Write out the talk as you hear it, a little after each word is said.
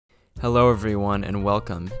Hello everyone and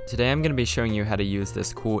welcome. Today I'm going to be showing you how to use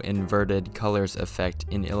this cool inverted colors effect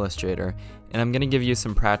in Illustrator, and I'm going to give you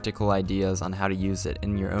some practical ideas on how to use it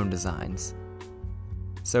in your own designs.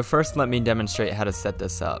 So first let me demonstrate how to set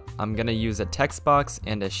this up. I'm going to use a text box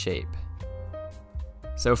and a shape.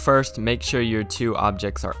 So first, make sure your two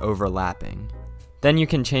objects are overlapping. Then you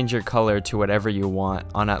can change your color to whatever you want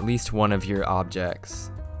on at least one of your objects.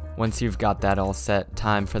 Once you've got that all set,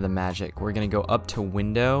 time for the magic. We're going to go up to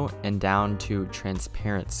Window and down to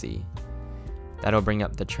Transparency. That'll bring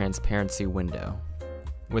up the Transparency window.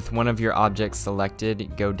 With one of your objects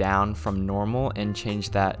selected, go down from Normal and change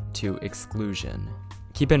that to Exclusion.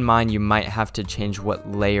 Keep in mind you might have to change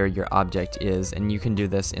what layer your object is, and you can do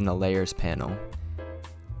this in the Layers panel.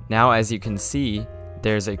 Now, as you can see,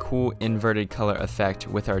 there's a cool inverted color effect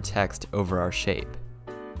with our text over our shape.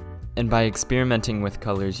 And by experimenting with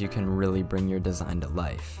colors, you can really bring your design to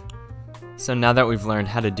life. So now that we've learned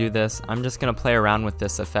how to do this, I'm just going to play around with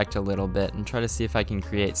this effect a little bit and try to see if I can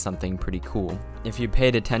create something pretty cool. If you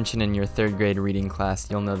paid attention in your 3rd grade reading class,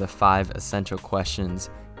 you'll know the 5 essential questions: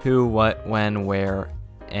 who, what, when, where,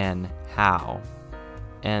 and how.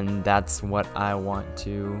 And that's what I want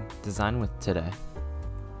to design with today.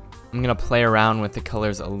 I'm going to play around with the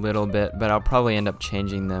colors a little bit, but I'll probably end up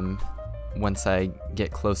changing them once I get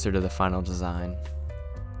closer to the final design.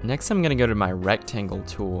 Next, I'm going to go to my rectangle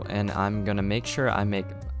tool, and I'm going to make sure I make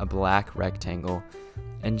a black rectangle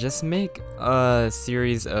and just make a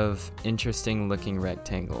series of interesting looking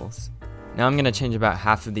rectangles. Now I'm going to change about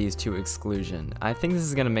half of these to exclusion. I think this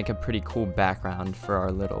is going to make a pretty cool background for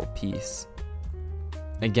our little piece.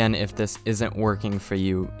 Again, if this isn't working for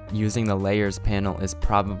you, using the Layers panel is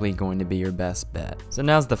probably going to be your best bet. So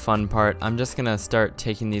now's the fun part. I'm just going to start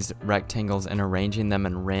taking these rectangles and arranging them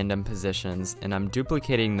in random positions, and I'm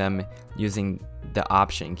duplicating them using the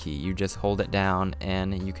Option key. You just hold it down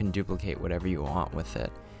and you can duplicate whatever you want with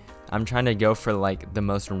it. I'm trying to go for like the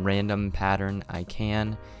most random pattern I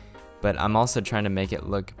can, but I'm also trying to make it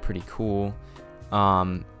look pretty cool.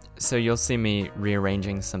 So you'll see me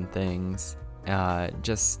rearranging some things.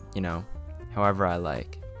 Just, however I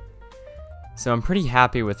like. So I'm pretty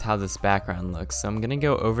happy with how this background looks, so I'm gonna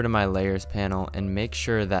go over to my Layers panel and make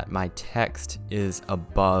sure that my text is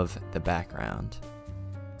above the background.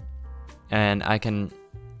 And I can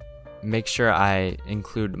make sure I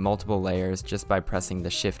include multiple layers just by pressing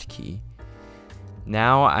the Shift key.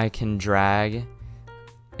 Now I can drag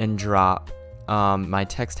and drop my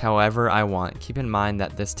text however I want. Keep in mind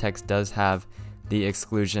that this text does have the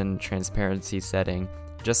exclusion transparency setting,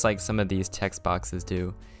 just like some of these text boxes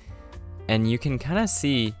do. And you can kind of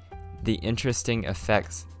see the interesting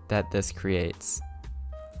effects that this creates.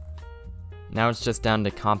 Now it's just down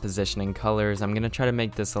to composition and colors. I'm going to try to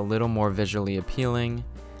make this a little more visually appealing.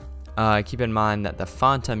 Keep in mind that the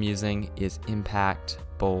font I'm using is Impact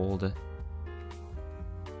Bold.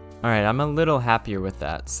 Alright, I'm a little happier with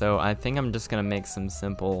that, so I think I'm just going to make some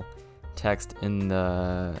simple text in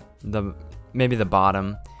maybe the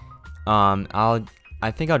bottom.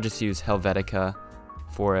 I think I'll just use Helvetica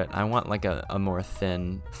for it. I want like a more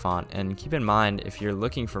thin font, and keep in mind if you're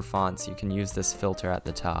looking for fonts, you can use this filter at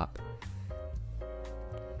the top.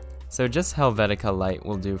 So just Helvetica Light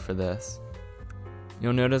will do for this.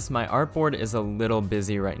 You'll notice my artboard is a little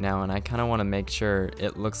busy right now, and I kind of want to make sure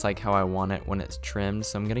it looks like how I want it when it's trimmed.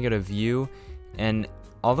 So I'm gonna go to View, and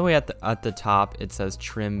all the way at the top it says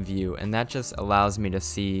Trim View, and that just allows me to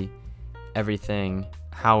see everything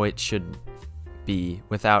how it should be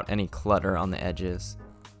without any clutter on the edges.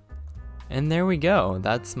 And there we go.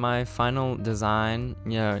 That's my final design.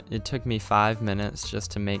 It took me 5 minutes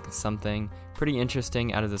just to make something pretty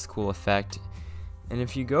interesting out of this cool effect. And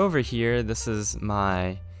if you go over here, this is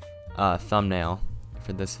my thumbnail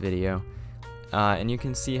for this video. And you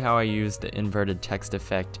can see how I use the inverted text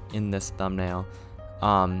effect in this thumbnail.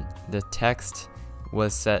 The text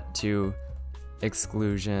was set to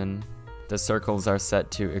exclusion. The circles are set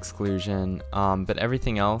to exclusion, but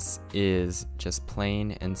everything else is just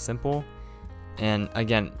plain and simple. And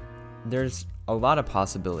again, there's a lot of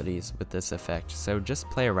possibilities with this effect, so just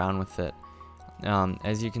play around with it.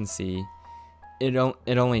 As you can see, it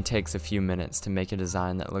only takes a few minutes to make a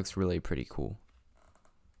design that looks really pretty cool.